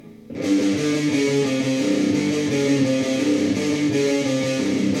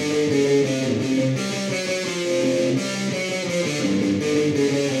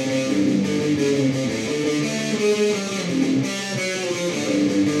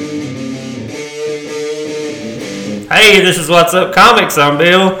Hey, this is What's Up Comics. I'm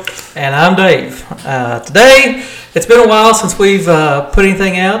Bill. And I'm Dave. Today, it's been a while since we've put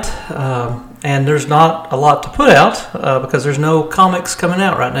anything out, and there's not a lot to put out because there's no comics coming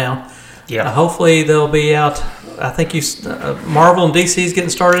out right now. Yeah. Hopefully they'll be out. I think Marvel and DC is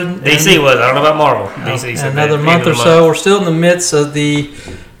getting started. DC was. I don't know about Marvel. DC said another month or so. We're still in the midst of the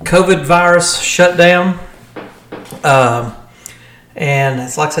COVID virus shutdown. And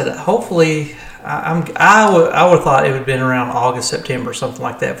it's like I said, hopefully, I would have thought it would have been around August, September, something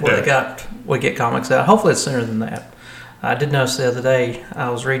like that before we get comics out. Hopefully it's sooner than that. I did notice the other day, I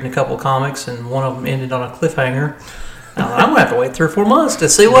was reading a couple of comics and one of them ended on a cliffhanger. I'm going to have to wait 3 or 4 months to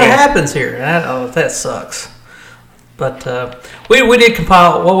see what happens here. That sucks. But we did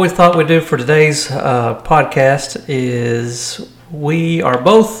compile what we thought we'd do for today's podcast is we are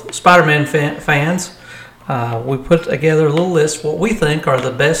both Spider-Man fans. We put together a little list what we think are the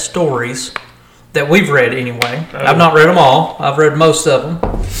best stories that we've read anyway. I've not read them all. I've read most of them.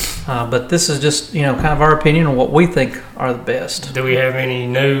 But this is just, kind of our opinion on what we think are the best. Do we have any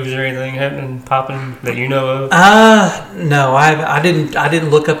news or anything popping that you know of? No, I didn't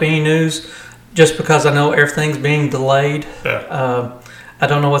look up any news just because I know everything's being delayed. Yeah. I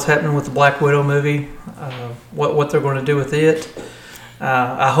don't know what's happening with the Black Widow movie, what they're going to do with it.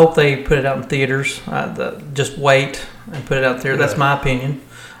 I hope they put it out in theaters. Just wait and put it out there. That's my opinion.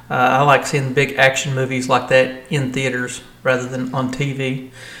 I like seeing big action movies like that in theaters rather than on TV.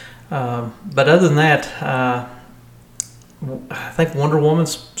 But other than that, I think Wonder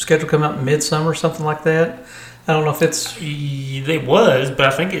Woman's scheduled to come out in midsummer, something like that. I don't know if it's... It was, but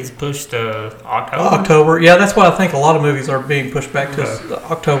I think it's pushed to October. October, yeah, that's why I think a lot of movies are being pushed back to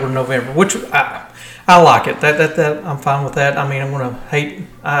October, November, which I like it. That I'm fine with that. I mean, I'm going to hate...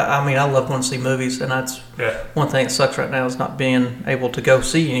 I love going to see movies, and that's one thing that sucks right now is not being able to go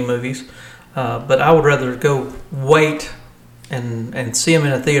see any movies. But I would rather go wait and see them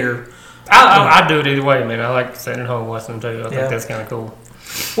in a theater. I do it either way, man. I like sitting at home watching them too. I think that's kind of cool.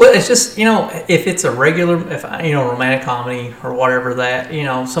 Well, it's just, if it's a regular, romantic comedy or whatever that,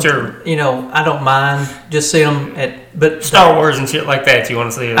 something, sure. I don't mind just seeing them but Star Wars and shit like that, you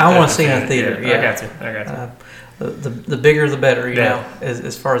want to see it? I want to see it in a theater, yeah. I got you. The bigger the better,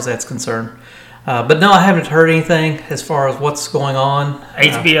 as far as that's concerned. But no, I haven't heard anything as far as what's going on.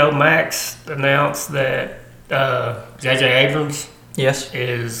 HBO Max announced that J.J. Abrams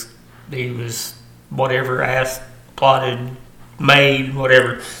he was whatever asked, plotted, made,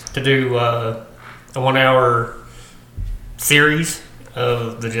 whatever, to do a 1-hour series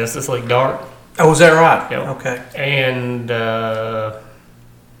of the Justice League Dark. Oh, is that right? Yep. Okay. And the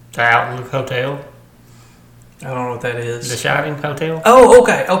Outlook Hotel. I don't know what that is. The Shining Hotel. Oh,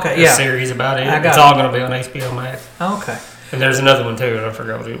 okay, yeah. A series about it. It's all going to be on HBO Max. Okay. And there's another one too, and I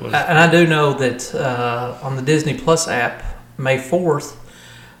forgot what it was. And I do know that on the Disney Plus app, May 4th,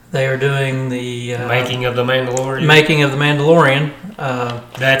 they are doing the... Making of the Mandalorian.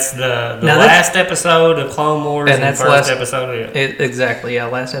 That's the last episode of Clone Wars and the first episode of it. Exactly, yeah,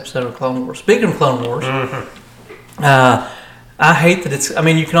 last episode of Clone Wars. Speaking of Clone Wars, I hate that it's... I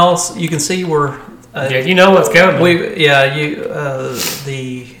mean, you can see where... you know what's coming.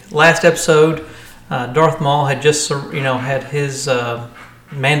 The last episode, Darth Maul had just, had his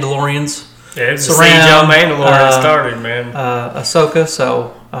Mandalorians... Yeah, it's the siege on Mandalorian started, man. Ahsoka,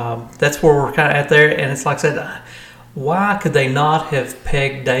 so that's where we're kind of at there. And it's like I said, why could they not have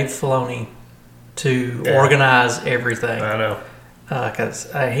pegged Dave Filoni to organize everything? I know. Because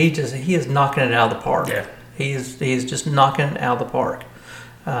he is knocking it out of the park. Yeah. He is just knocking it out of the park.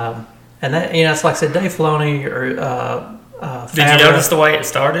 And that, it's like I said, Dave Filoni or Did you notice the way it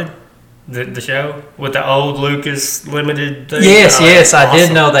started? The show with the old Lucas limited thing? Yes, I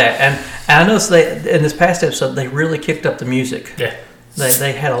did know that, and I noticed that in this past episode they really kicked up the music. Yeah,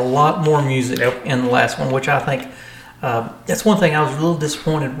 they had a lot more music in the last one, which I think that's one thing I was a little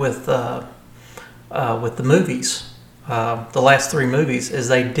disappointed with the movies. The last 3 movies is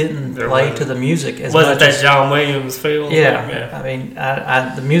they didn't play to the music as much. Wasn't that John Williams feel? Yeah. I mean,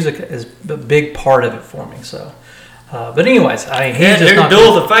 the music is a big part of it for me. So. But anyways,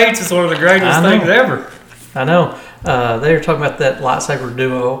 Duel of the Fates is one of the greatest things ever. I know. They were talking about that lightsaber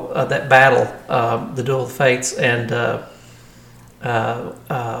duo, that battle, the Duel of the Fates, and Obi-Wan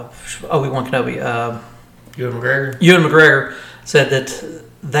Kenobi. Ewan McGregor. Ewan McGregor said that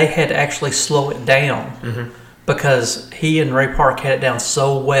they had to actually slow it down because he and Ray Park had it down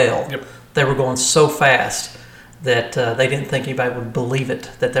so well. Yep. They were going so fast that they didn't think anybody would believe it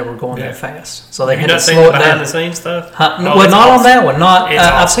that they were going that fast. So they had to slow it down. Behind the scenes stuff? Not on that one.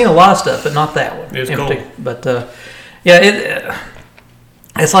 I've seen a lot of stuff, but not that one. It's cool. But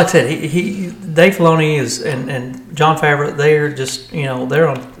it's like I said, he Dave Filoni is and Jon Favreau. They're just they're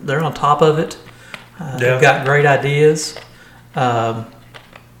on top of it. They've got great ideas. I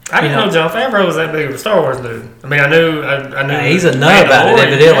didn't know Jon Favreau was that big of a Star Wars dude. I mean, I knew he's a nut about it,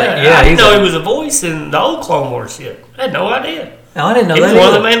 evidently. Yeah, I didn't know he was a voice in the old Clone Wars shit. I had no idea. No, I didn't know he that. He was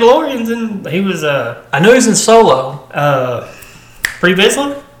one of the Mandalorians, and he was. I knew he was in Solo. Pre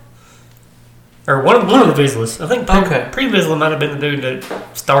Vizsla? Or one of the Vizslas. I think Pre Vizsla might have been the dude that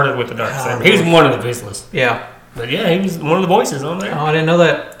started with the dark side. He was one of the Vizslas. Yeah. But yeah, he was one of the voices on there. Oh, I didn't know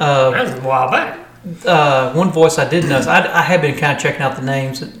that. That was a while back. One voice I did know. I have been kind of checking out the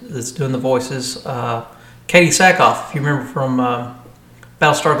names that's doing the voices. Katie Sackhoff, if you remember from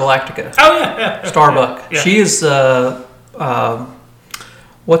Battlestar Galactica. Oh yeah. Starbuck. Yeah. She is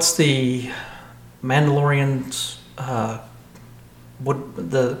what's the Mandalorian's? It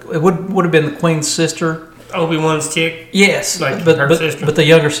would have been the Queen's sister. Obi-Wan's chick. Yes, but her sister. But the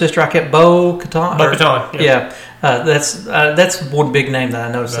younger sister, I kept Bo-Katan. Bo-Katan. Yeah. That's one big name that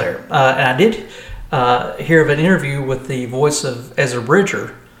I noticed there. And I did hear of an interview with the voice of Ezra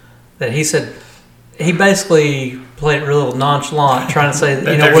Bridger that he said he basically played it real nonchalant, trying to say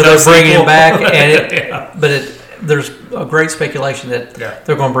that, where they're bringing him back, and there's a great speculation that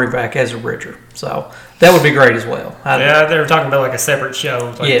they're going to bring back Ezra Bridger. So that would be great as well. They were talking about like a separate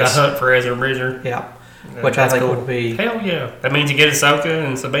show, like The Hunt for Ezra Bridger. Yeah, which I think would be... Hell yeah. That means you get Ahsoka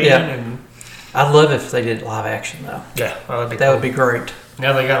and Sabine. Yeah. And I'd love if they did live action, though. Yeah, that would be great.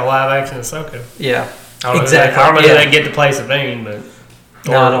 Now they got a live action Ahsoka. Yeah, exactly. I don't know if they get to play Sabine, but...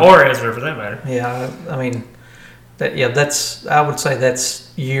 Or Ezra, for that matter. Yeah, I mean... I would say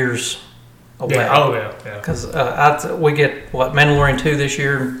that's years away. Yeah. Oh, yeah. Because we get, Mandalorian 2 this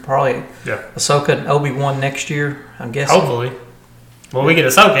year, and probably Ahsoka and Obi-Wan next year, I'm guessing. Hopefully. Well, we get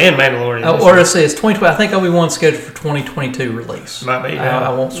Ahsoka and Mandalorian. Or it says 2020. I think Obi-Wan's scheduled for 2022 release. Might be. I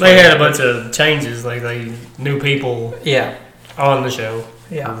won't. They had a bunch of changes, like they new people. Yeah. On the show.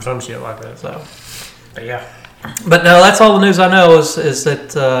 Yeah. Or some shit like that. So. But yeah. But no, that's all the news I know is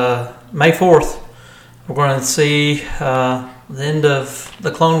that May 4th we're going to see the end of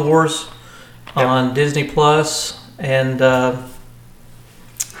the Clone Wars on Disney Plus, and I've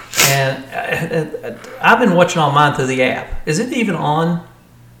been watching all mine through the app. Is it even on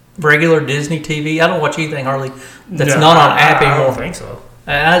regular Disney TV? I don't watch anything hardly that's not on app anymore. I don't think so.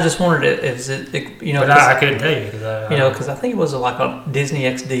 And I just wondered if but I couldn't tell you because I think it was like on Disney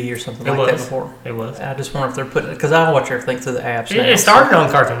XD or something like that before. It was. I just wonder if they're putting it because I watch everything through the apps. It started on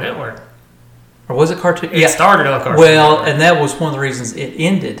Cartoon Network. Or was it Cartoon? It started on Cartoon Network. And that was one of the reasons it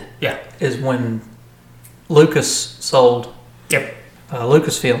ended. Yeah. Is when Lucas sold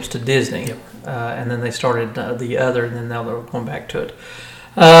Lucasfilms to Disney. Yep. And then they started the other, and then now they're going back to it.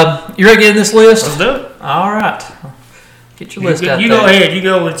 You ready to get in this list? Let's do it. All right. Get your list out there. You go ahead. You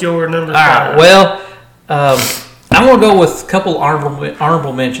go with your number 5. All right. Well, I'm going to go with a couple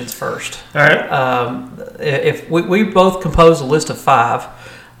honorable mentions first. All right. If we both composed a list of 5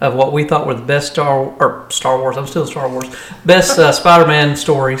 of what we thought were the best Star Wars. I'm still Star Wars. Best Spider-Man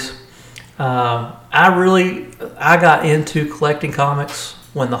stories. I got into collecting comics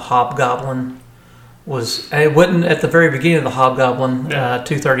when the Hobgoblin was. It wasn't at the very beginning of the Hobgoblin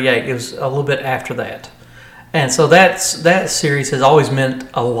 238. It was a little bit after that. And so that series has always meant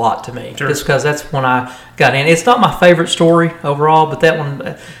a lot to me, just because that's when I got in. It's not my favorite story overall, but that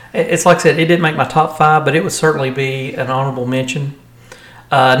one, it's like I said, it didn't make my top 5, but it would certainly be an honorable mention.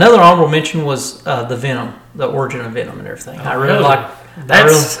 Another honorable mention was the Venom, the origin of Venom and everything. I really liked.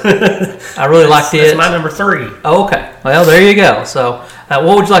 I really liked it. That's my number 3. Oh, okay. Well, there you go. So,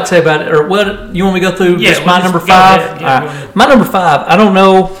 what would you like to say about it? Or what you want me to go through? Just my number 5. My number 5. I don't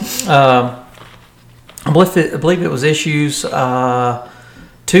know. I believe it was issues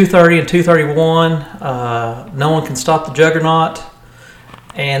 230 and 231. No One Can Stop the Juggernaut,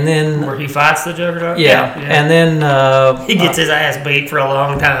 and then where he fights the Juggernaut. Yeah. And then he gets his ass beat for a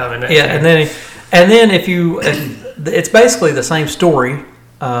long time. And then it's basically the same story.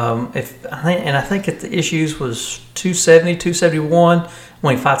 I think the issues was 270, 271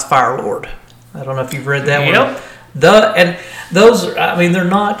 when he fights Firelord. I don't know if you've read that one.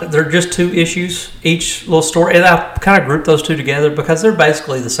 They're just 2 issues, each little story, and I kind of grouped those 2 together because they're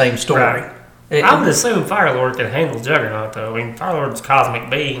basically the same story. Right. I would assume Firelord can handle Juggernaut, though. I mean, Firelord's a cosmic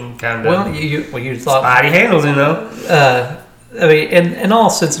being, kind of. Well, you thought Spidey handles him, though. In all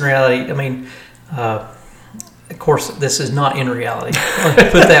sense and reality, of course, this is not in reality.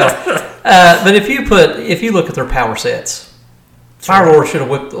 Put that. But if you look at their power sets. Firelord should have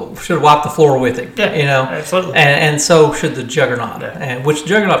wiped the floor with him, absolutely, and so should the Juggernaut, and which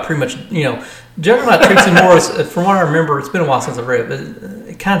Juggernaut pretty much, Juggernaut treats him more as, from what I remember, it's been a while since I've read it,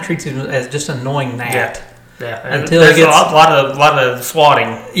 but kind of treats him as just an annoying gnat. Yeah. Until he gets a lot of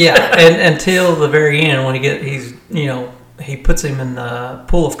swatting. Yeah, and until the very end when he puts him in the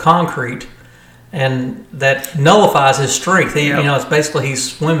pool of concrete, and that nullifies his strength. It's basically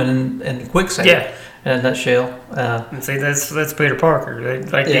he's swimming in quicksand. Yeah. In a nutshell. And see, that's Peter Parker.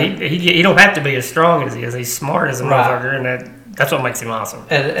 He don't have to be as strong as he is. He's smart as a motherfucker, and that's what makes him awesome.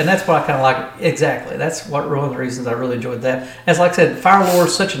 And that's what I kind of like. Exactly. That's one of the reasons I really enjoyed that. As like I said, Firelord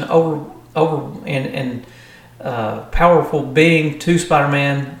is such an over and powerful being to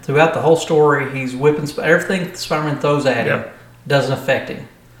Spider-Man throughout the whole story. He's whipping everything Spider-Man throws at him doesn't affect him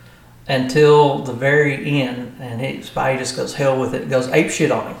until the very end, and Spidey just goes hell with it. Goes ape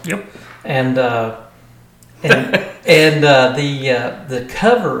shit on him. Yep. And the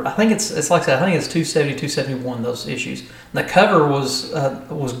cover, I think it's like I said, I think it's 270, 271, those issues. The cover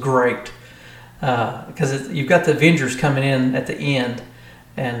was great because you've got the Avengers coming in at the end,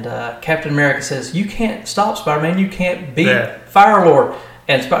 and Captain America says, "You can't stop Spider-Man. You can't beat Firelord."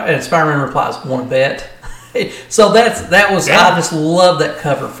 And Spider-Man replies, "Want to bet?" So that was I just love that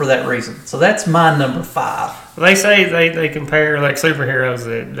cover for that reason. So that's my number 5. They say they compare like superheroes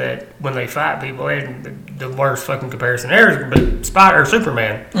that when they fight people, the worst fucking comparison ever. But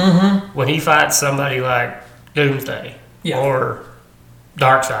Superman, when he fights somebody like Doomsday or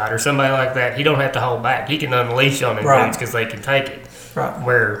Darkseid or somebody like that, he don't have to hold back. He can unleash on them dudes because they can take it. Right.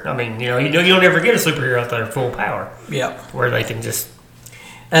 Where you don't ever get a superhero at their full power. Yeah. Where they can just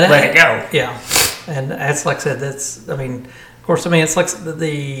let it go. Yeah. And that's like I said. Of course, it's like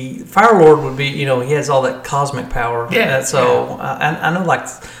the Firelord would be. He has all that cosmic power. Yeah. I know, like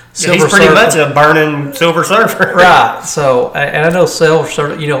Silver he's pretty Surfer, much a burning Silver Surfer. right. So, and I know Silver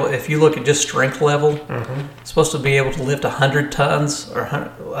Surfer. If you look at just strength level, it's supposed to be able to lift 100 tons, or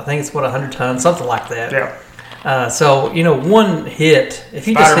I think it's 100 tons, something like that. Yeah. So one hit, if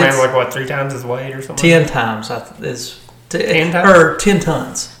he just hits like 3 times his weight or something. 10 times is 10 times or 10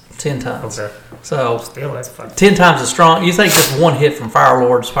 tons. 10 tons. Okay. So still, that's fun. 10 times as strong. You think just one hit from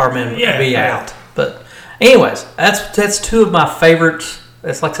Firelord, Spider-Man would be out. But anyways, that's 2 of my favorites.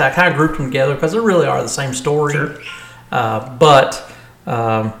 It's like I said, I kind of grouped them together because they really are the same story. Sure. But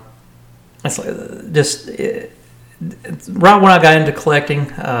it's like right when I got into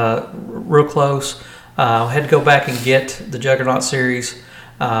collecting, real close, I had to go back and get the Juggernaut series.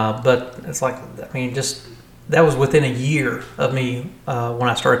 But it's like, that was within a year of me when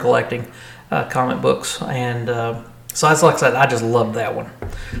I started collecting comic books, and so that's like I said, I just loved that one.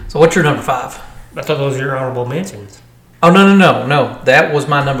 So what's your number 5? I thought those were your honorable mentions. Oh no, that was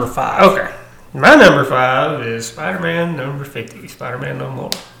my number 5. Okay, my number 5 is Spider-Man number 50. Spider-Man No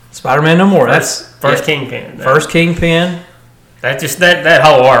More. Spider-Man No More. That's first Kingpin. First Kingpin. That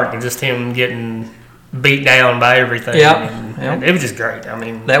whole arc and just him getting beat down by everything. And it was just great.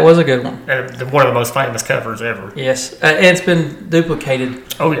 That was a good one. One of the most famous covers ever. Yes, it's been duplicated.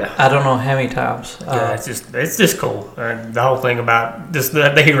 Oh yeah, I don't know how many times. It's just cool. The whole thing about just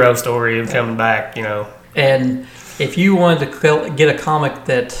the hero story of coming back, And if you wanted to get a comic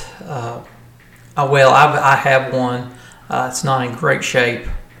that, I have one. It's not in great shape,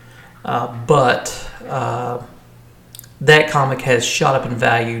 but that comic has shot up in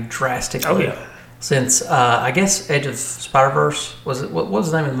value drastically. Oh yeah. Since I guess Edge of Spider-Verse was it? What was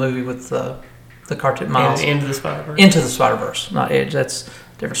the name of the movie with the cartoon Miles? Into the Spider-Verse. Into the Spider-Verse, not Edge. That's a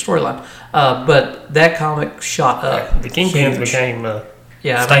different storyline. But that comic shot up. The Kingpins became a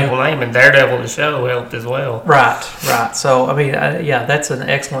Yeah, staple name, and Daredevil the show helped as well. Right. So that's an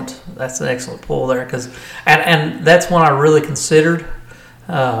excellent pull there, and that's one I really considered.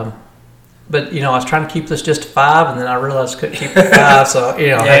 But I was trying to keep this just to 5, and then I realized I couldn't keep it 5, so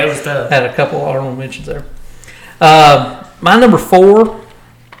it was tough. Had a couple honorable mentions there. My number 4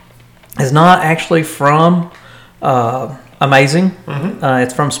 is not actually from Amazing. Mm-hmm.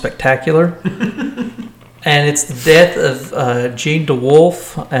 It's from Spectacular. And it's the death of Jean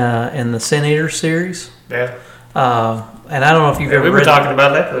DeWolf in the Sin Eater series. Yeah. And I don't know if you've ever read. We were talking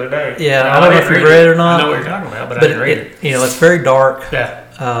about that the other day. Yeah, I don't know if you've read it or not. I know what you're talking about, but I didn't read it. It's very dark. Yeah.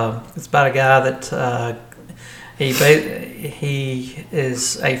 It's about a guy that he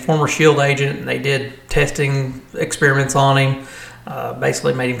is a former SHIELD agent, and they did testing experiments on him.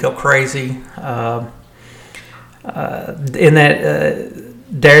 Basically made him go crazy. In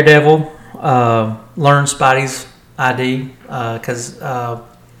that, Daredevil learns Spidey's ID because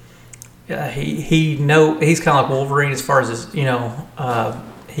he's kind of like Wolverine as far as his,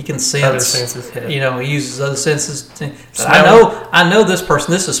 he can sense other senses. Yeah. He uses other senses. I know this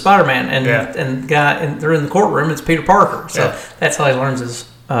person. This is Spider-Man, and the guy, and they're in the courtroom. It's Peter Parker. So that's how he learns his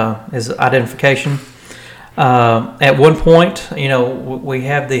identification. At one point, we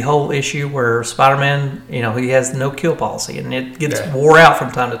have the whole issue where Spider-Man, he has no kill policy, and it gets wore out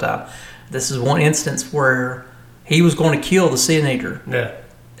from time to time. This is one instance where he was going to kill the Sin Eater,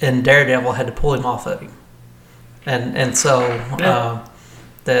 and Daredevil had to pull him off of him, and so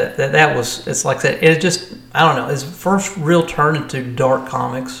that was, it's like that. It just, I don't know, his first real turn into dark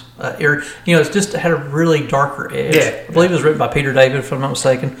comics. It's just had a really darker edge. Yeah. I believe it was written by Peter David, if I'm not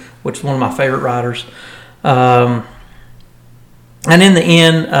mistaken, which is one of my favorite writers. And in the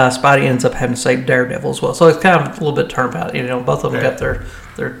end, Spidey ends up having to save Daredevil as well. So it's kind of a little bit turnabout. Both of them got their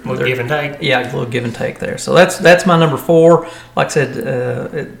give and take. Yeah, a little give and take there. So that's my number 4. Like I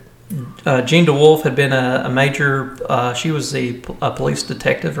said, Jean DeWolf had been a major. She was a police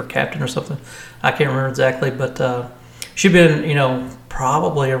detective or captain or something. I can't remember exactly, but she'd been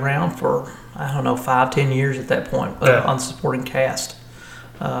probably around for 5-10 years at that point on the supporting cast.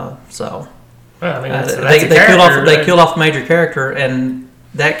 So. Well, I mean, that's they killed off a major character, and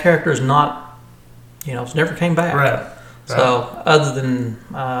that character is not, it's never came back. Right. So other than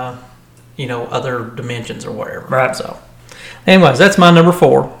other dimensions or whatever. Right. So, anyways, that's my number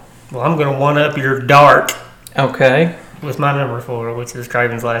 4. Well, I'm going to one up your dark. Okay. With my number 4, which is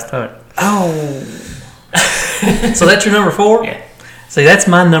Kraven's Last Hunt. Oh. So that's your number 4? Yeah. See, that's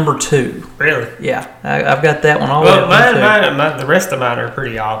my number 2. Really? Yeah, I've got that one all the way up. Well, the rest of mine are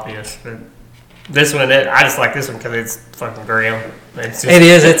pretty obvious. But this one, I just like this one because it's fucking grim. It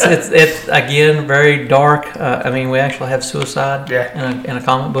is. It's again very dark. We actually have suicide in a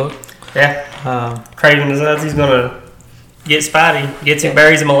comic book. Yeah. Kraven decides he's gonna get Spidey, gets him,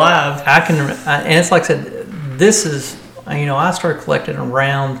 buries him alive. And it's like I said, this is, I started collecting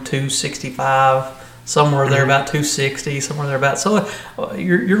around 265, somewhere there about 260, somewhere there about. So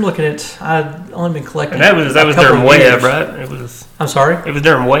you're looking at, I've only been collecting. And that was during Web, right? I'm sorry. It was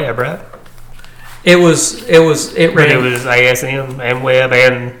during Web, right? It was ASM and Web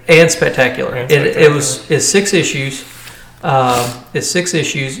and Spectacular. It's 6 issues. It's 6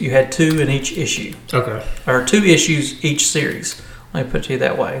 issues. You had 2 in each issue. Okay. Or 2 issues each series. Let me put it to you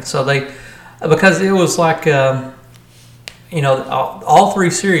that way. So because it was like, all 3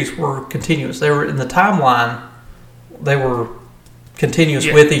 series were continuous. They were in the timeline. They were continuous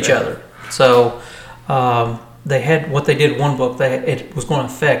with each other. So. They had what they did one book. It was going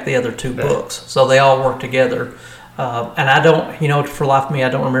to affect the other 2 books, so they all worked together. And I don't, for life of me, I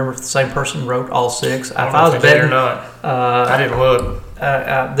don't remember if the same person wrote all 6. If I was betting, or not, I didn't look.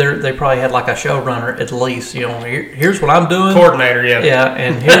 They probably had like a showrunner at least. Here's what I'm doing. Coordinator,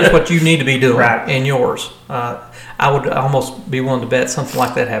 and here's what you need to be doing in yours. I would almost be willing to bet something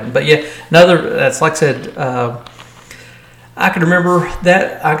like that happened. But that's like I said. I can remember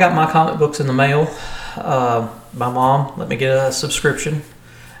that I got my comic books in the mail. My mom let me get a subscription,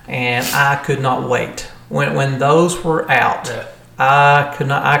 and I could not wait when those were out. Yeah.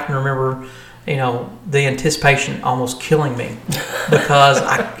 I can remember, the anticipation almost killing me because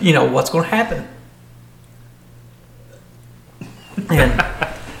what's going to happen. And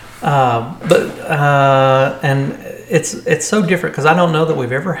and it's so different because I don't know that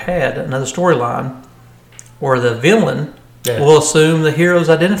we've ever had another storyline where the villain. Yeah. We'll assume the hero's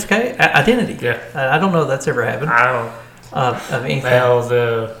identity. Yeah, I don't know if that's ever happened. I don't. Of anything. Well,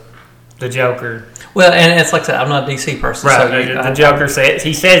 the Joker. Well, and it's like I said, I'm not a DC person. Right. So the Joker says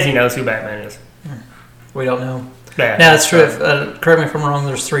he knows who Batman is. We don't know. Yeah. Now that's true. Correct me if I'm wrong.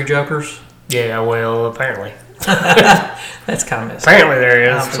 There's 3 Jokers. Yeah. Well, apparently. That's kind of messed up. Apparently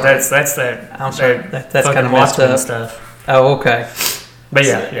there is. That's that. I'm sorry. That's kind of messed up. Stuff. Oh, okay. But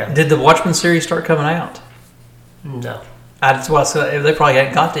yeah. Did the Watchmen series start coming out? No. That's why I said they probably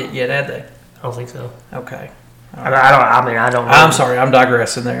hadn't got it yet, had they? I don't think so. Okay. I don't know. I'm sorry, I'm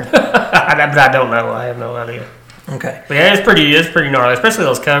digressing there. I don't know. I have no idea. Okay. But yeah, it's pretty gnarly, especially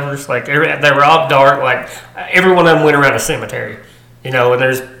those covers. Like they were all dark. Like every one of them went around a cemetery. And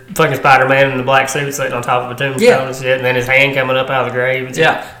there's fucking Spider-Man in the black suit sitting on top of a tombstone and shit, and then his hand coming up out of the grave. It's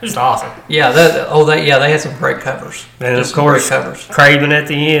just awesome. Yeah, they had some great covers. And of course, Kraven at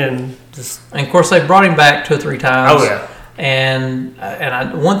the end. And of course, they brought him back 2 or 3 times. Oh yeah. And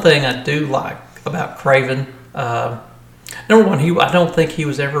one thing I do like about Kraven, number one, I don't think he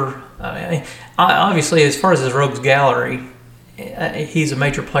was ever. Obviously, as far as his Rogues Gallery, he's a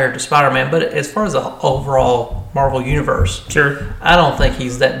major player to Spider-Man. But as far as the overall Marvel universe, sure, I don't think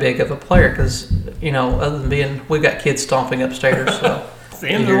he's that big of a player because other than we've got kids stomping upstairs. So it's the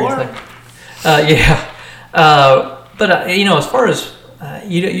end of the world. But as far as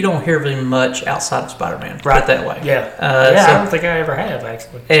you don't hear of him much outside of Spider-Man, right? Put it that way. Yeah. I don't think I ever have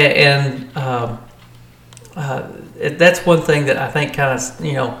actually. And that's one thing that I think kind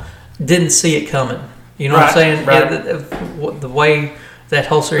of didn't see it coming. You know what I'm saying? Right. Yeah, the way that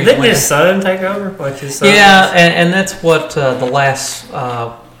whole series Didn't his son take over? Like his son? Yeah, and that's what the last.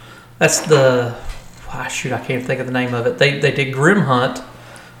 That's the. I can't think of the name of it. They did Grim Hunt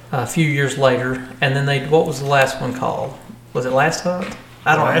a few years later, and then what was the last one called? Was it Last Hunt?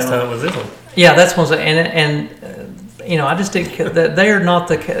 I don't know. Last Hunt was this one. Yeah, that's one. And I just think that they are not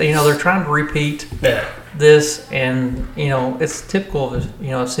the. They're trying to repeat this, and it's typical of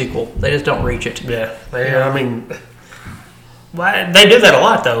a sequel. They just don't reach it. Yeah, I mean. Why they do that a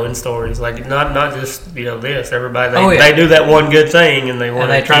lot though in stories, like not just this. Everybody they do that one good thing and they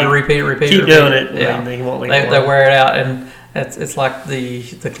want to try to repeat doing it. Yeah, they won't leave. They wear it out, and it's like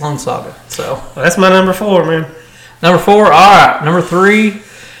the Clone Saga. So that's my number 4, man. Number 4. All right, number 3.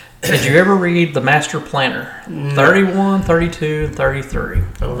 Did you ever read The Master Planner? 31, 32, and 33.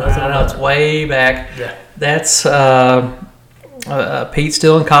 Oh, I know it's way back. Yeah, that's Pete's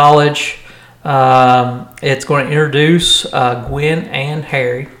still in college. It's going to introduce Gwen and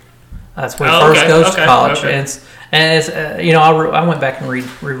Harry. That's when he first goes to college, and it's I went back and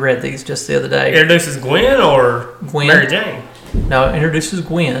reread these just the other day. Introduces Gwen or Mary Jane? No, introduces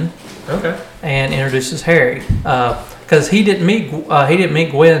Gwen. Okay. And introduces Harry because he didn't meet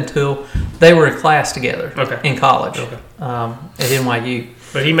Gwen until they were in class together. Okay. In college. Okay. At NYU.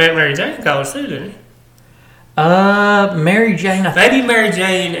 But he met Mary Jane in college too, didn't he? Mary Jane. Maybe Mary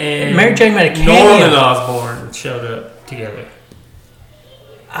Jane and made a cameo. Norman Osborn showed up together.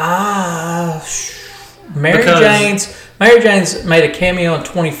 Mary Jane's made a cameo in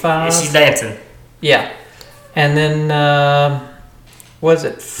 25. She's dancing. Yeah, and then was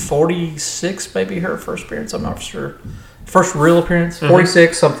it 46? Maybe her first appearance. I'm not sure. First real appearance.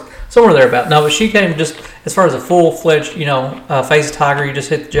 46. Somewhere there about. No, but she came just as far as a full-fledged, phase of Tiger. You just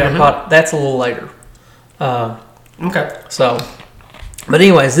hit the jackpot. That's a little later. Okay. So, but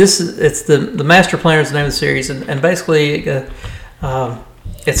anyways, it's the Master Planner is the name of the series, and basically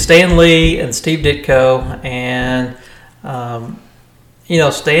it's Stan Lee and Steve Ditko, and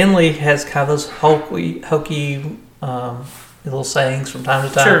Stan Lee has kind of those hokey little sayings from time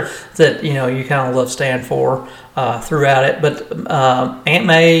to time that you kind of love Stan for throughout it. But Aunt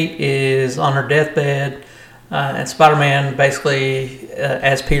May is on her deathbed. And Spider-Man basically,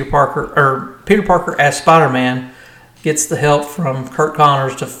 as Peter Parker as Spider-Man, gets the help from Kurt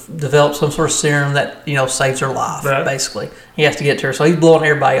Connors to develop some sort of serum that saves her life. Right. Basically, he has to get to her, so he's blowing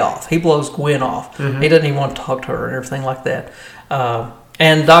everybody off. He blows Gwen off. He doesn't even want to talk to her and everything like that.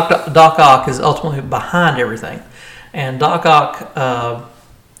 And Doc Ock is ultimately behind everything. And Doc Ock, I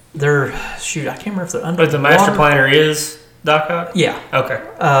can't remember if they're under. But the Master Planner is Doc Ock? Yeah. Okay.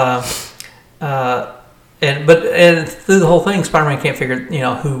 And through the whole thing, Spider-Man can't figure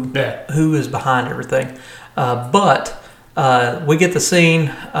who is behind everything. But we get the scene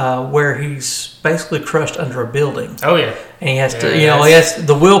where he's basically crushed under a building. Oh yeah. And he has to, he has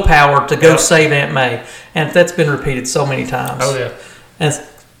the willpower to go save Aunt May, and that's been repeated so many times. Oh yeah. And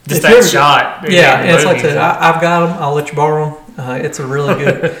just that shot. Yeah, and it's like I've got them. I'll let you borrow them. It's a really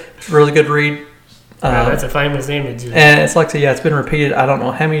good read. That's a famous image. And it's like it's been repeated. I don't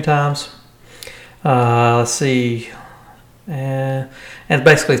know how many times. Let's see. And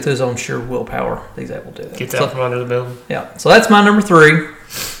basically through his own sheer willpower, he's able to do that. Gets out from under the building. Yeah. So that's my number 3.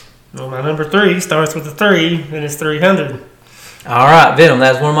 Well, my number 3 starts with a 3, and it's 300. All right, Venom.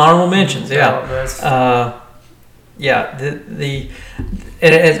 That's one of my honorable mentions. Yeah.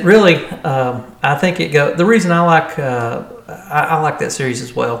 It really. I think it goes. The reason I like that series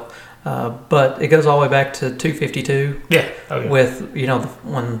as well. But it goes all the way back to 252. Yeah. Oh, yeah. With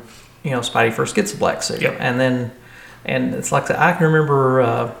when Spidey first gets the black suit, and it's like I can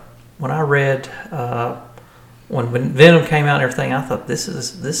remember when I read when Venom came out and everything. I thought this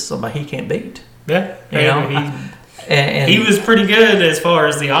is somebody he can't beat. Yeah, and he was pretty good as far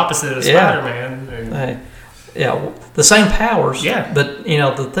as the opposite of Spider-Man. The same powers. Yeah, but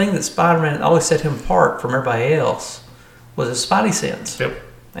the thing that Spider-Man always set him apart from everybody else was his Spidey sense. Yep.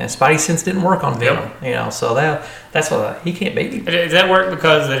 And Spidey sense didn't work on Venom, so that's why he can't beat him. Does that work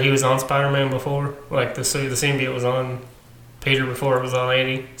because that he was on Spider-Man before? Like the symbiote was on Peter before it was on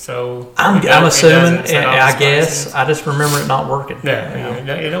Eddie? So I'm assuming, I guess. Sense. I just remember it not working. Yeah,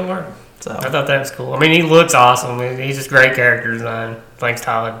 it don't work. So I thought that was cool. I mean, he looks awesome. He's just great character design. Thanks,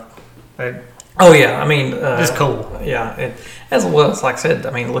 Todd. Oh yeah, I mean, it's cool. Yeah, as well as like I said,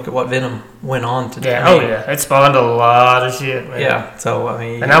 I mean, look at what Venom went on to do. Yeah, it spawned a lot of shit, man. Yeah, so I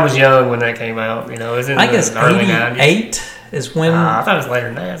mean, and I was young when that came out. It was in I guess the early 90s. 88 is when. I thought it was later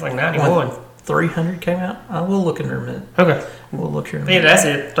than that. It's like 91. 300 came out. We'll look in there in a minute. Okay. We'll look here in a minute. Yeah, that's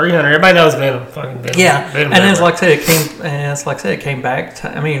it. 300. Everybody knows Venom. Fucking Venom. Yeah. Venom And it's like I said, it came back.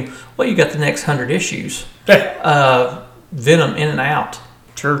 You got the next 100 issues. Yeah. Venom in and out.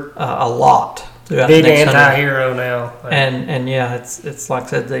 Sure. A lot. Big anti-hero now. Like, and yeah, it's like I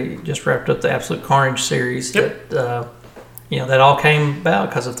said, they just wrapped up the Absolute Carnage series. Yep. That all came about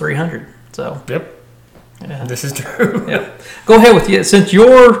because of 300. So. Yep. Yeah. This is true. Yeah. Go ahead with you. Since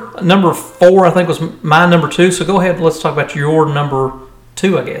your number 4, I think, was my number 2, so go ahead. Let's talk about your number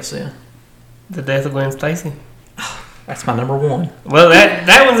 2, I guess. Then. The death of Gwen Stacy. That's my number 1. Well,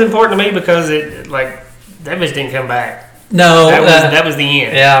 that one's important to me because that bitch didn't come back. No, that was the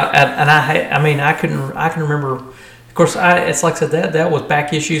end. Yeah, and I can remember. Of course, it's like I said, that was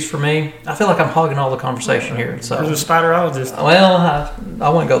back issues for me. I feel like I'm hogging all the conversation here. So there's a spiderologist. Well, I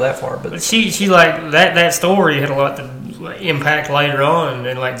wouldn't go that far, but she like that story had a lot to impact later on,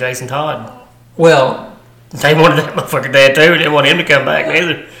 and like Jason Todd. Well, they wanted that motherfucker dead too. They didn't want him to come back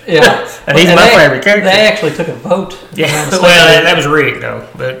neither. Yeah, and he's my favorite character. They actually took a vote. Yeah, well, that was rigged though.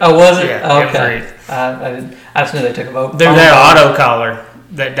 But was it? Yeah, okay. It was rigged. I just knew they took a vote. There's that auto caller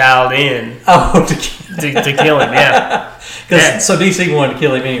that dialed in. To kill him, yeah. So DC wanted to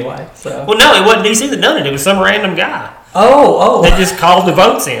kill him anyway. So. Well, no, it wasn't DC that done it. It was some random guy. Oh. That just called the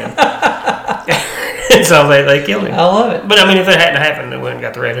votes in. So they killed him. I love it. But, if it hadn't happened, they wouldn't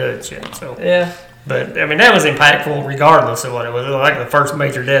got the Red Hood shit. So. Yeah. But, that was impactful regardless of what it was. It was like the first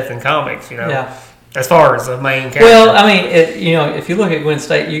major death in comics, Yeah. As far as the main character. Well, if you look at Gwen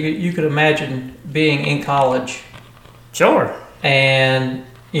Stacy, you could imagine being in college. Sure. And,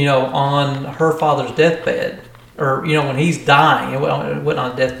 on her father's deathbed, or, when he's dying, it wasn't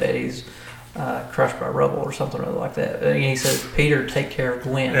on a deathbed, he's crushed by rubble or something like that. And he says, Peter, take care of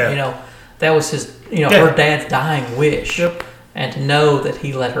Gwen. Yeah. That was his, her dad's dying wish. Yep. And to know that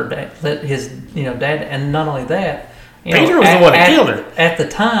he let his, dad, and not only that, Peter was the one that killed her. At the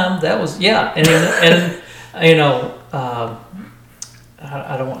time, that was, and I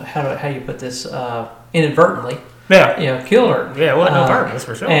don't want, how you put this, inadvertently. Yeah. Killed her. Yeah, it wasn't no purpose,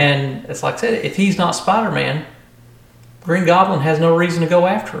 for sure. And it's like I said, if he's not Spider-Man, Green Goblin has no reason to go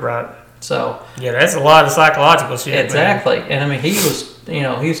after her. Right. So. Yeah, that's a lot of psychological shit. Exactly. Man. And he was, he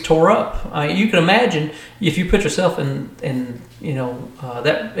was tore up. You can imagine if you put yourself in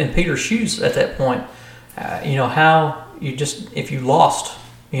that in Peter's shoes at that point, how you just, if you lost,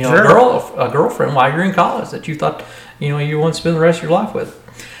 sure. a girlfriend while you're in college that you thought, you want to spend the rest of your life with.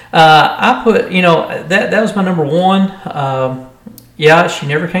 I put, that was my number 1. She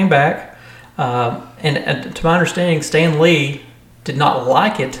never came back. And to my understanding, Stan Lee did not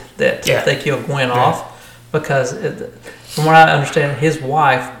like it that they killed Gwen off because, from what I understand, his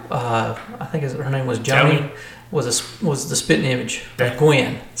wife, I think her name was Joni, was the spitting image of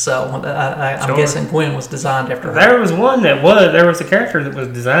Gwen. So I'm guessing Gwen was designed after her. There was a character that was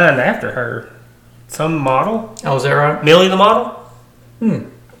designed after her. Some model. Oh, is that right? Millie the model?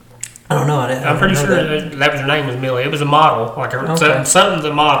 I don't know. I'm pretty sure that was her name was Millie. It was a model, like something's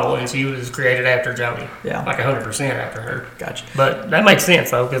a model, and she was created after Joni. Yeah, like 100% after her. Gotcha. But that makes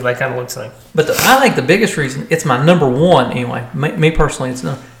sense though, because they kind of look the same. But I think the biggest reason it's my number 1 anyway. Me personally, is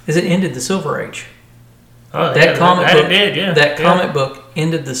it ended the Silver Age. Oh, that comic book did, yeah. That comic book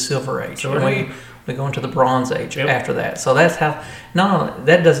ended the Silver Age. Sure. And we go into the Bronze Age after that. So that's how. Not only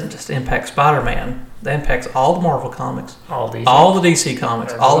that doesn't just impact Spider-Man. That impacts all the Marvel comics, all the DC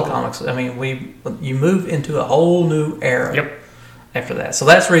comics, all the comics. You move into a whole new era. Yep. After that, so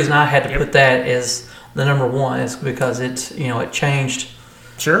that's the reason I had to put that as the number 1 is because it's it changed.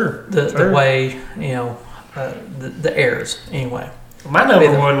 Sure. The way the eras anyway. My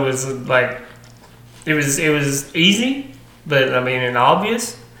number 1 was like it was easy, but and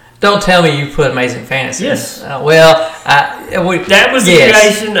obvious. Don't tell me you put Amazing Fantasy. Yes. That was the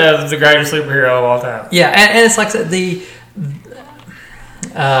creation of the greatest superhero of all time. Yeah, and it's like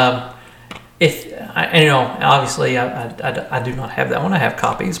obviously I do not have that one. I have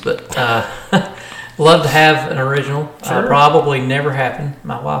copies, but love to have an original. Sure. Probably never happened.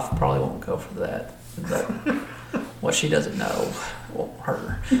 My wife probably won't go for that. But what she doesn't know won't hurt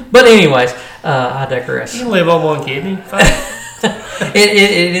her. But anyways, I digress. You can live on one kidney.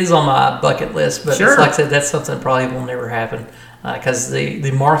 It is on my bucket list, but sure. It's like I said, that's something that probably will never happen because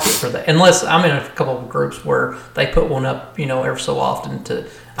the market for that, unless I'm in a couple of groups where they put one up, every so often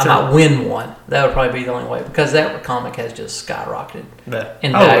I might win one. That would probably be the only way because that comic has just skyrocketed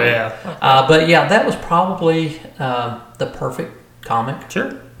in value. Yeah. But yeah, that was probably the perfect comic.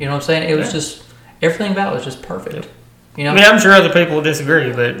 Sure. You know what I'm saying? It was just everything about it was just perfect. Yep. I'm sure other people will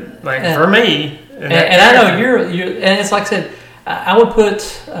disagree, but for me, and I know you're, and it's like I said. I would put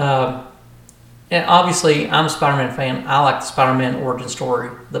And obviously, I'm a Spider-Man fan. I like the Spider-Man origin story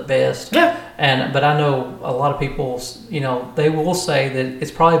the best. Yeah. But I know a lot of people, they will say that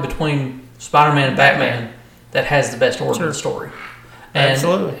it's probably between Spider-Man and Batman that has the best origin story.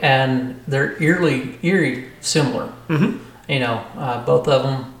 Absolutely. And they're eerie similar. Mm-hmm. Both of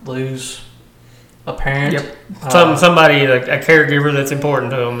them lose a parent. Yep. Somebody, like a caregiver that's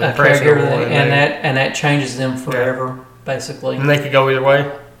important to them. A caregiver, and that changes them forever, basically. And they could go either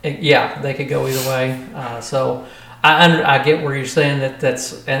way. They could go either way. So I get where you're saying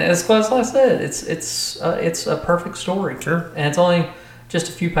that's like I said, it's a perfect story. Sure. And it's only just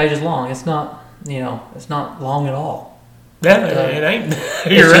a few pages long. It's not it's not long at all. Yeah, it ain't.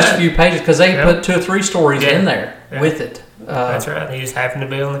 It's just a few pages because they put 2 or 3 stories in there with it. That's right. They just happen to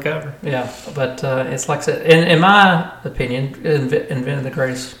be on the cover. Yeah, but it's like I said, in my opinion, invented the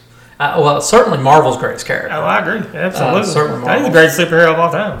greatest. Certainly Marvel's greatest character. Oh, I agree. Absolutely. Certainly I think the greatest superhero of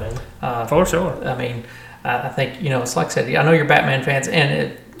all time, man. For sure. I mean, I think, it's like I said, I know you're Batman fans,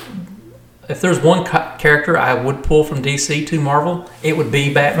 and if there's one character I would pull from DC to Marvel, it would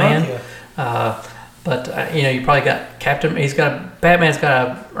be Batman. But you probably got Captain America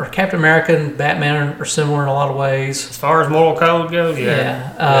and Batman are similar in a lot of ways. As far as moral code goes, you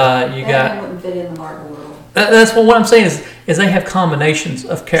got. Wouldn't fit in the Marvel world. That's what I'm saying is they have combinations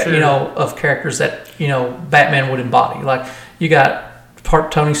of of characters that Batman would embody. Like you got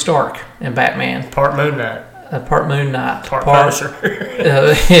part Tony Stark in Batman, part Moon Knight, part Punisher,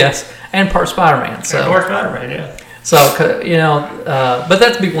 yes, and part Spider-Man. So part Spider-Man, yeah. So but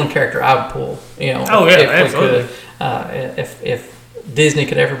that's be one character I would pull. Absolutely. If Disney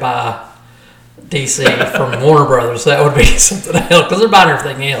could ever buy DC from Warner Brothers, that would be something else because they're buying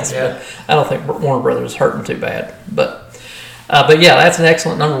everything else. Yeah. But I don't think Warner Brothers is hurting too bad. But yeah, that's an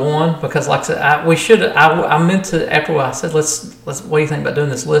excellent number 1 because, like I said, I meant to after I said let's what do you think about doing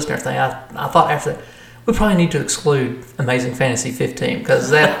this list and everything? I thought after that we probably need to exclude Amazing Fantasy 15 because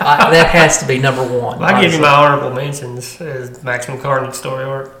that has to be number 1. Well, I give you my honorable mentions as Maximum Carnage story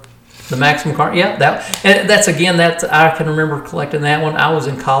arc. The Maximum Carnage, yeah, that's I can remember collecting that one. I was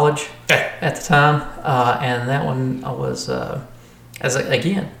in college at the time, and that one I was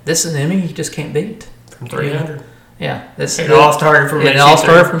this is an enemy you just can't beat from 300. Yeah, it all started from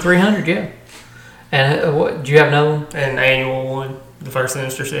 300. Yeah, and do you have another one? An annual one, the first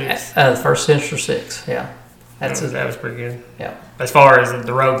Sinister Six. The first Sinister Six, yeah. That was pretty good. Yeah. As far as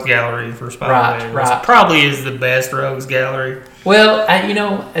the Rogues Gallery for Spider-Man, right. Probably is the best Rogues Gallery. Well,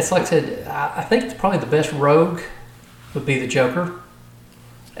 it's like I said, I think probably the best Rogue would be the Joker.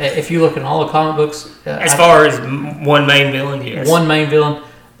 If you look at all the comic books, as far as one main villain, yes. One main villain,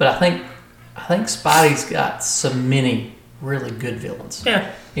 but I think Spidey's got so many really good villains.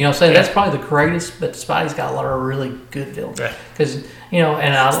 Yeah. You know what I'm saying? Yeah. That's probably the greatest, but Spidey's got a lot of really good villains. Yeah. Because,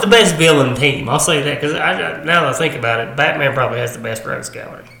 it's the best villain team. I'll say that because now that I think about it, Batman probably has the best Rogues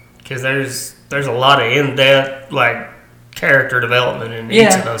Gallery because there's a lot of in-depth, character development in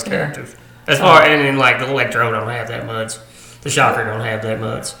each of those characters. As far and the Electro don't have that much. The Shocker don't have that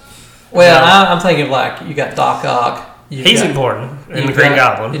much. Well, I'm thinking you got Doc Ock. He's important. And the Green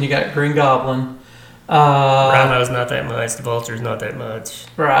Goblin. And you got Green Goblin. Rhino's not that much. The Vulture's not that much.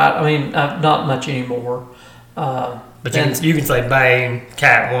 Right. I mean, not much anymore. But you can say Bane,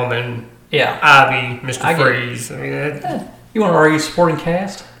 Catwoman, Ivy, Mr. Freeze. I mean, you want to argue supporting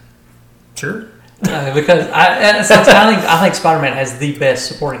cast? Sure. Because I think Spider-Man has the best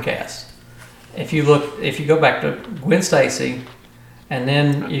supporting cast. If you go back to Gwen Stacy, and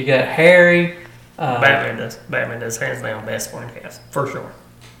then you got Harry. Batman does hands down best supporting cast for sure.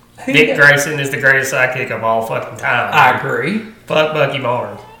 Dick Grayson is the greatest sidekick of all fucking time. I agree. Fuck Bucky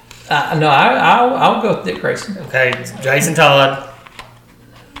Barnes. No, I'll go with Dick Grayson. Okay, Jason Todd.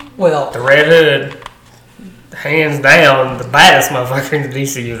 Well, the Red Hood, hands down the baddest motherfucker in the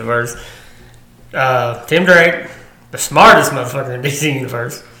DC universe. Tim Drake, the smartest motherfucker in the DC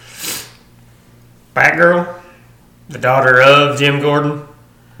universe. Batgirl, the daughter of Jim Gordon,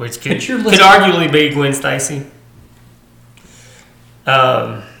 which could arguably be Gwen Stacy.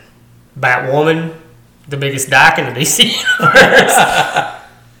 Batwoman, the biggest dyke in the DC universe.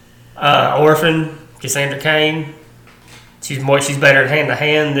 Orphan, Cassandra Cain. She's better at hand to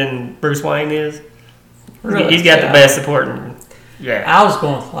hand than Bruce Wayne is. Really? He's got the best supporting. Yeah, I was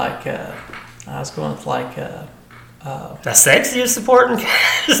going with the sexiest supporting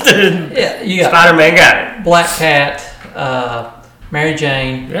cast. Yeah, you got Spider-Man got it. Black Cat, Mary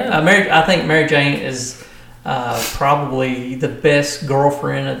Jane. Yeah, I think Mary Jane is probably the best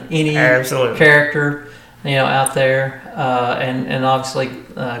girlfriend of any character out there, and obviously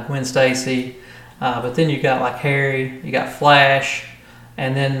Gwen Stacy. But then you got Harry, you got Flash,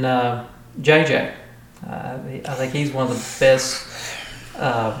 and then JJ. I think he's one of the best,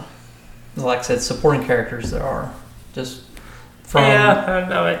 like I said, supporting characters there are. Just from I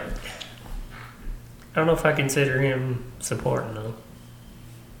know it. I don't know if I consider him supporting though.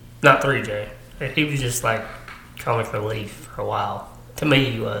 Not 3J. He was just like comic relief for a while. To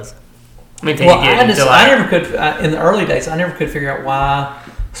me, he was. I mean, I never could in the early days. I never could figure out why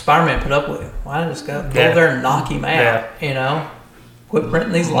Spider-Man put up with him. Why not just go there and knock him out? Yeah. Quit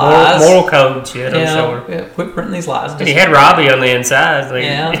printing these lies. Moral code shit. I'm sure. Yeah, quit printing these lies. And he had Robbie on the inside.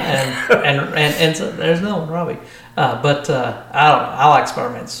 And so there's no one Robbie. But I like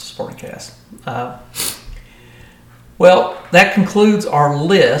Spider-Man's supporting cast. Well, that concludes our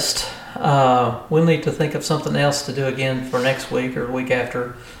list. We'll need to think of something else to do again for next week or the week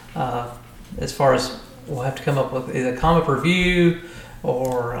after. As far as we'll have to come up with either a comic review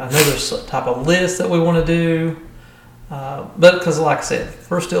or another type of list that we want to do. But because, like I said,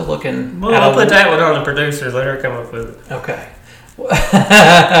 we're still looking. Well, I'll put that one on the producers. Let her come up with it. Okay.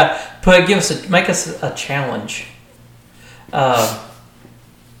 Make us a challenge. We'll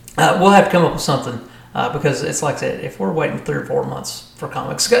have to come up with something because it's like I said, if we're waiting 3 or 4 months for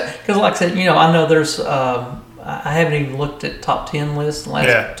comics, because like I said, I know there's. I haven't even looked at top 10 lists in the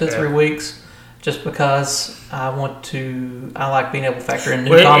last 2 or 3 weeks. Just because I like being able to factor in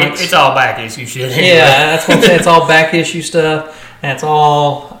new comics. It's all back issue shit. Anyway. Yeah, that's what I'm saying. It's all back issue stuff, and it's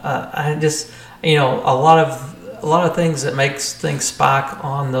all. I just, a lot of things that makes things spike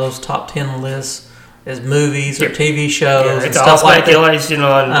on those top 10 lists is movies or TV shows. Yeah, it's and all stuff speculation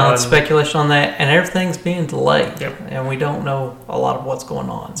on speculation on that, and everything's being delayed, and we don't know a lot of what's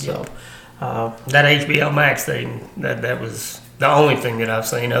going on. So that HBO Max thing, that was the only thing that I've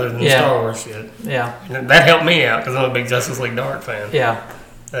seen other than Star Wars shit. Yeah. And that helped me out because I'm a big Justice League Dark fan. Yeah.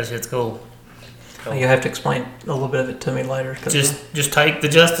 That shit's cool. So you'll have to explain a little bit of it to me later. Just take the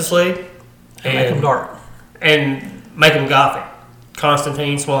Justice League and make them dark. And make them gothic.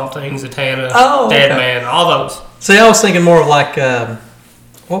 Constantine, Swamp Thing, Zatanna, Deadman, all those. See, I was thinking more of like,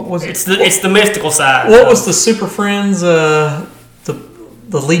 what was it? It's the mystical side. What was the Super Friends, the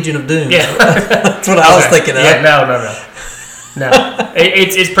Legion of Doom? Yeah. That's what I was thinking of. Yeah, no. No,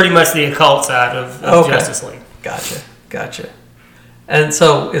 it's pretty much the occult side of Justice League. Gotcha. And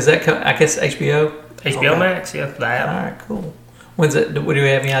so is that? I guess HBO. HBO Max, yeah, the app. All right, cool. When's it? Do we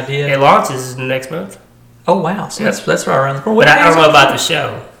have any idea? It launches next month. Oh wow! So that's right around the corner. But I don't know about the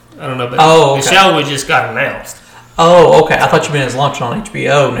show. I don't know about the show. We just got announced. Oh, okay. I thought you meant it's launching on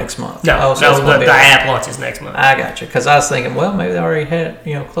HBO next month. No, the app launches next month. I got you because I was thinking, well, maybe they already had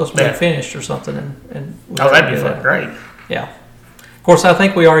it, close to being finished or something, and that'd be fucking great. Yeah. Of course, I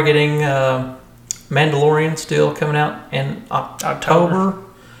think we are getting Mandalorian still coming out in October.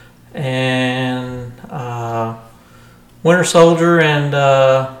 And Winter Soldier and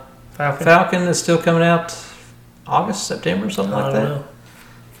Falcon is still coming out August, September, something like that. Know.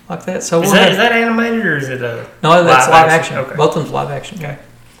 Like that. So is that animated or is it No, that's live action. Okay. Both of them's live action. Okay.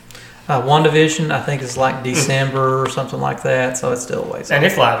 WandaVision, I think, is like December or something like that. So it's still a ways. And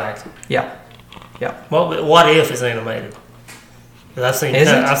it's live action. Yeah. Well, What If is animated? I've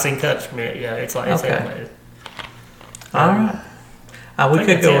seen cuts from it. Yeah, it's animated. All right.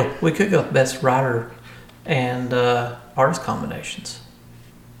 We could go with best writer and artist combinations.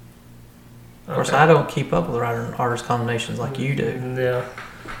 Of course, I don't keep up with writer and artist combinations like you do. Yeah.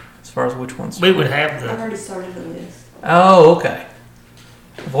 As far as which ones we would have I've already started the list. Oh, okay.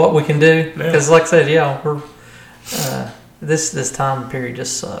 Of what we can do, because like I said, we're this time period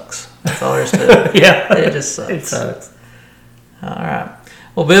just sucks. That's all there is to it. Yeah, it just sucks. It sucks. All right.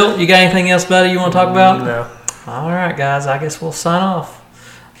 Well, Bill, you got anything else, buddy, you want to talk about? No. All right, guys. I guess we'll sign off.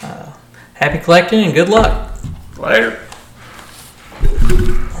 Happy collecting and good luck. Later.